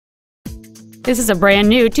This is a brand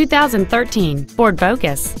new 2013 Ford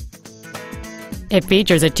Focus. It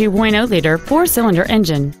features a 2.0-liter four-cylinder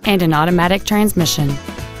engine and an automatic transmission.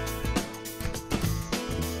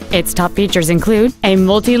 Its top features include a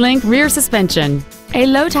multi-link rear suspension, a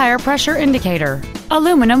low tire pressure indicator,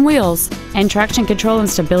 aluminum wheels, and traction control and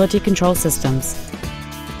stability control systems.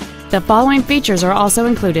 The following features are also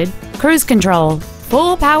included: cruise control,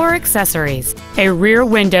 full power accessories, a rear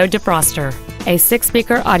window defroster, a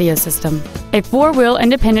 6-speaker audio system, a 4-wheel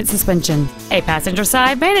independent suspension, a passenger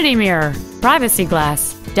side vanity mirror, privacy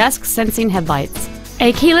glass, dusk sensing headlights,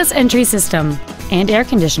 a keyless entry system, and air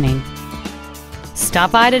conditioning.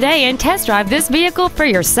 Stop by today and test drive this vehicle for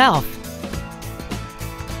yourself.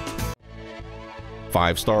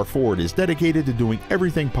 5-Star Ford is dedicated to doing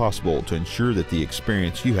everything possible to ensure that the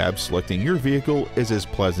experience you have selecting your vehicle is as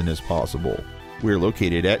pleasant as possible. We're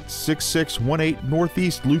located at 6618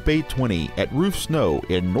 Northeast Loop 820 at Roof Snow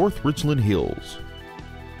in North Richland Hills.